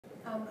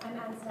I'm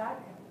Anne Stack,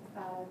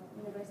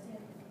 University.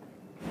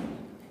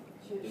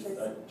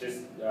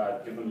 Just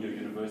give them your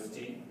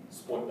university,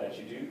 sport that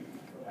you do,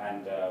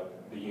 and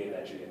the year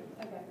that you're in.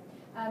 Okay.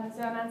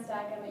 So I'm Anne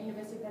Stack. I'm at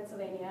University of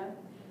Pennsylvania.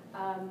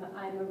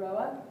 I'm a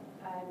rower.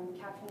 I'm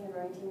captaining the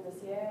rowing team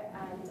this year,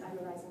 and I'm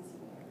a rising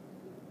senior.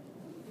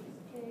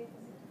 Okay.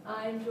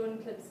 I'm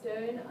Jordyn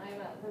Clipstone.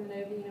 I'm at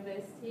Villanova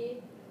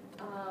University.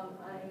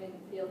 I'm in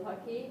field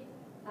hockey,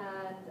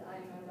 and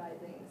I'm a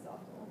rising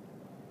sophomore.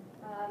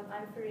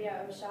 I'm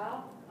Fariyah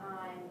Omarshah.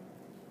 I'm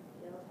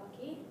field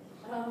hockey.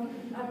 I'm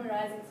a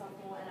rising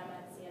sophomore, and I'm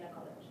at Sienna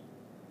College.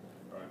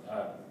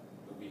 Right.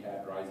 We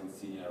had rising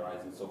senior,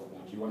 rising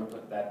sophomore. Do you want to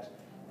put that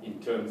in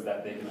terms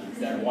that they can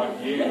understand what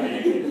year are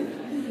you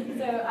in?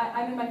 So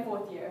I'm in my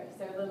 4th year,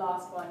 so the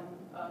last one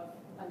of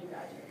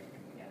undergraduate.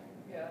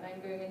 Yeah, and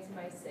I'm going into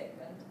my 2nd.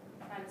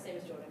 I'm the same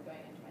as Jordyn,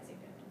 going into my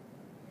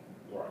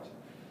 2nd. All right.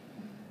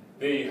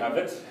 There you have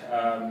it.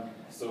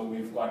 So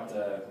we've got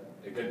a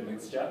good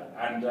mixture.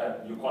 And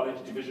your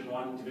college, Division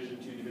 1, Division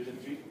 2, Division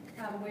 3?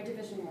 We're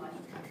Division 1.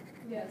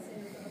 Yeah,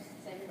 same as us.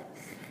 Same as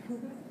us.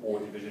 Or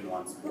Division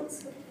 1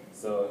 sports.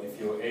 So if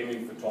you're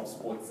aiming for top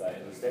sports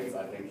in the States,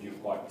 I think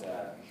you've got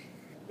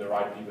the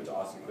right people to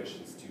ask you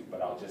questions to,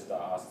 but I'll just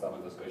ask some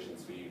of those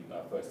questions for you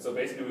first. So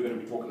basically we're going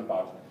to be talking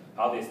about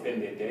how they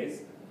spend their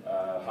days,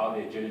 how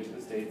their journey to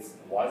the States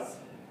was,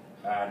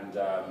 and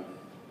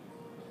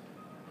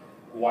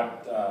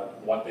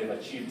what they've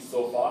achieved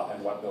so far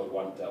and what they'll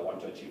want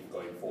to achieve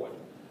going forward.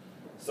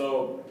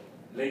 So,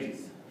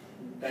 ladies,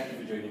 thank you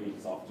for joining me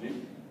this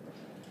afternoon.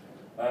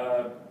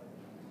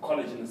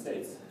 College in the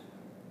States.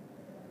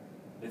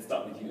 Let's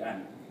start with you,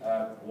 Anne.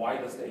 Why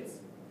the States?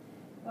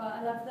 Well,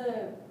 I love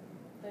the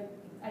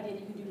idea that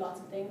you can do lots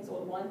of things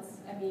all at once.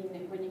 I mean,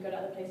 when you go to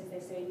other places,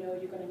 they say, no,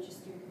 you're going to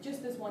just do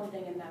just this one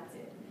thing and that's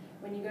it.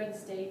 When you go to the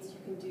States, you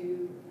can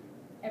do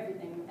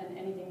everything and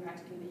anything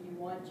practically that you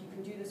want. You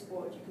can do the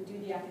sport, you can do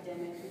the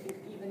academic, you can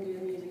even do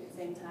the music at the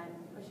same time,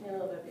 pushing a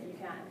little bit, but you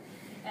can.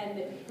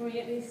 And for me,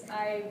 at least,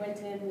 I went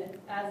in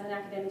as an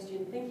academic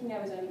student thinking I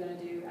was only going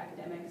to do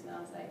academics, and I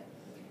was like,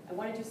 I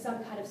want to do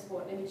some kind of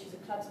sport, maybe choose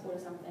a club sport or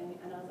something,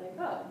 and I was like,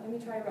 oh, let me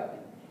try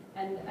rowing.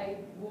 And I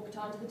walked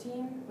onto the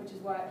team, which is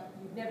what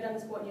you've never done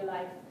the sport in your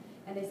life,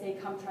 and they say,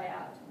 come try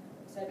out.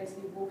 So I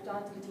basically walked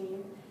onto the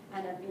team,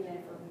 and I've been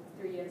there for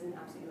 3 years and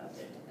absolutely loved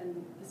it.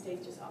 And the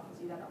States just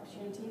offers you that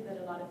opportunity that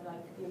a lot of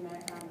like the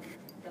American,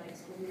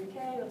 schools in the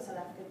UK or South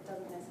Africa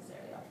doesn't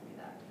necessarily offer you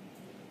that.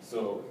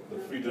 So the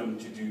freedom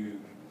to do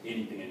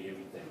anything and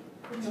everything.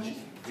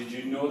 Did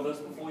you know this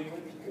before you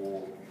went,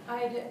 or?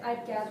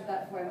 I'd gathered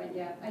that before I went,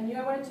 yeah. I knew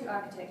I wanted to do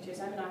architecture,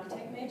 so I'm an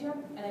architect major,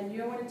 and I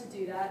knew I wanted to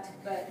do that,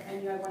 but I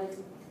knew I wanted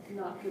to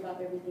not give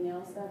up everything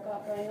else that I've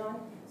got going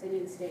on, so I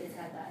knew the States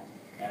had that.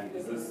 And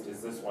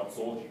is this what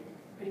sold you?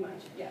 Pretty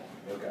much, yeah.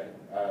 Okay.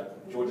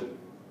 Jordyn?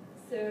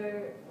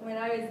 So when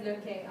I was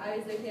looking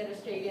at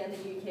Australia and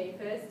the UK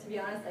first. To be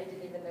honest, I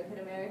didn't even look at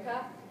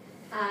America.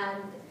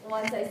 And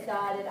once I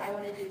started, I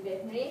wanted to do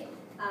veterinary.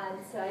 And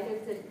so I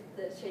looked at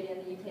the Australia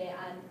and the UK,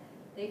 and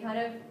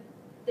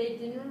they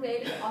didn't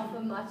really offer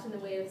much in the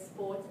way of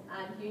sport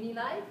and uni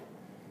life.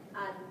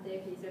 And their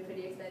fees were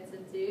pretty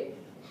expensive too.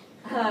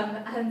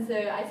 And so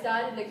I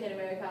started looking at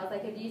America. I was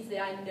like, at least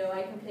I know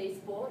I can play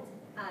sport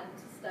and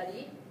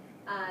study.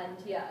 And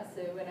yeah,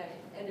 so when I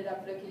ended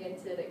up looking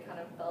into it, it kind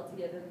of fell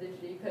together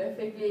literally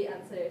perfectly. And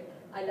so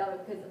I love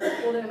it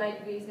because although my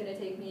degree is going to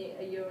take me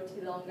a year or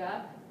two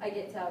longer, I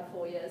get to have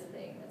 4 years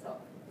playing the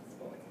top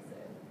sport. So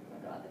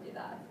I'd rather do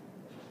that.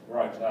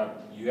 Right.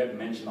 You had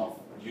mention of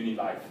uni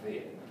life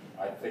there.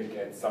 I think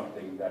it's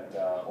something that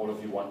all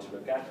of you want to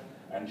look at.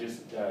 And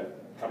just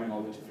coming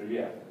over to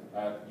Fariyah,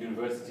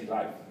 university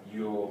life.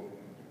 You're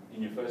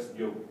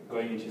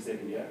going into your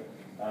 2nd year.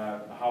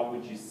 How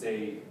would you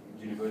say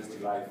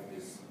university life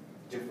is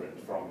different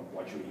from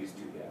what you're used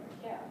to here?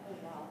 Yeah,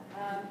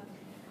 wow.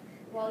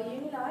 Well,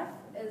 uni life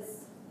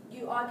is,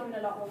 you are given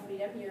a lot more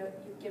freedom. You're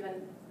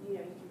given, you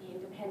can be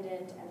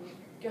independent and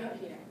go,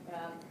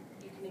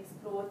 you can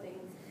explore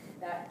things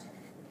that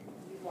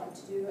you want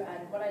to do.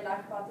 And what I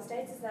like about the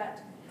States is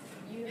that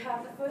you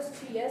have the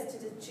first 2 years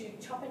to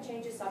chop and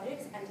change your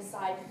subjects and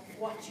decide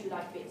what you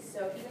like best.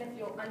 So even if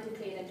you're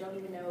undeclared and don't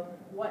even know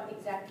what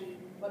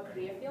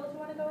career field you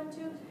want to go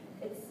into,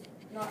 it's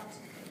not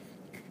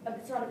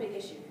a big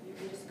issue. You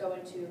can just go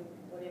into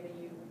whatever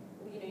you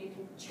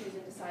can choose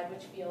and decide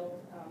which field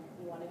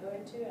you want to go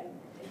into and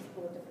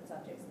explore different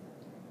subjects.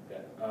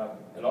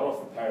 Yeah. A lot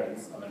of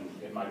parents, I mean,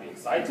 it might be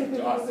exciting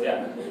to us,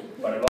 yeah,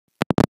 but a lot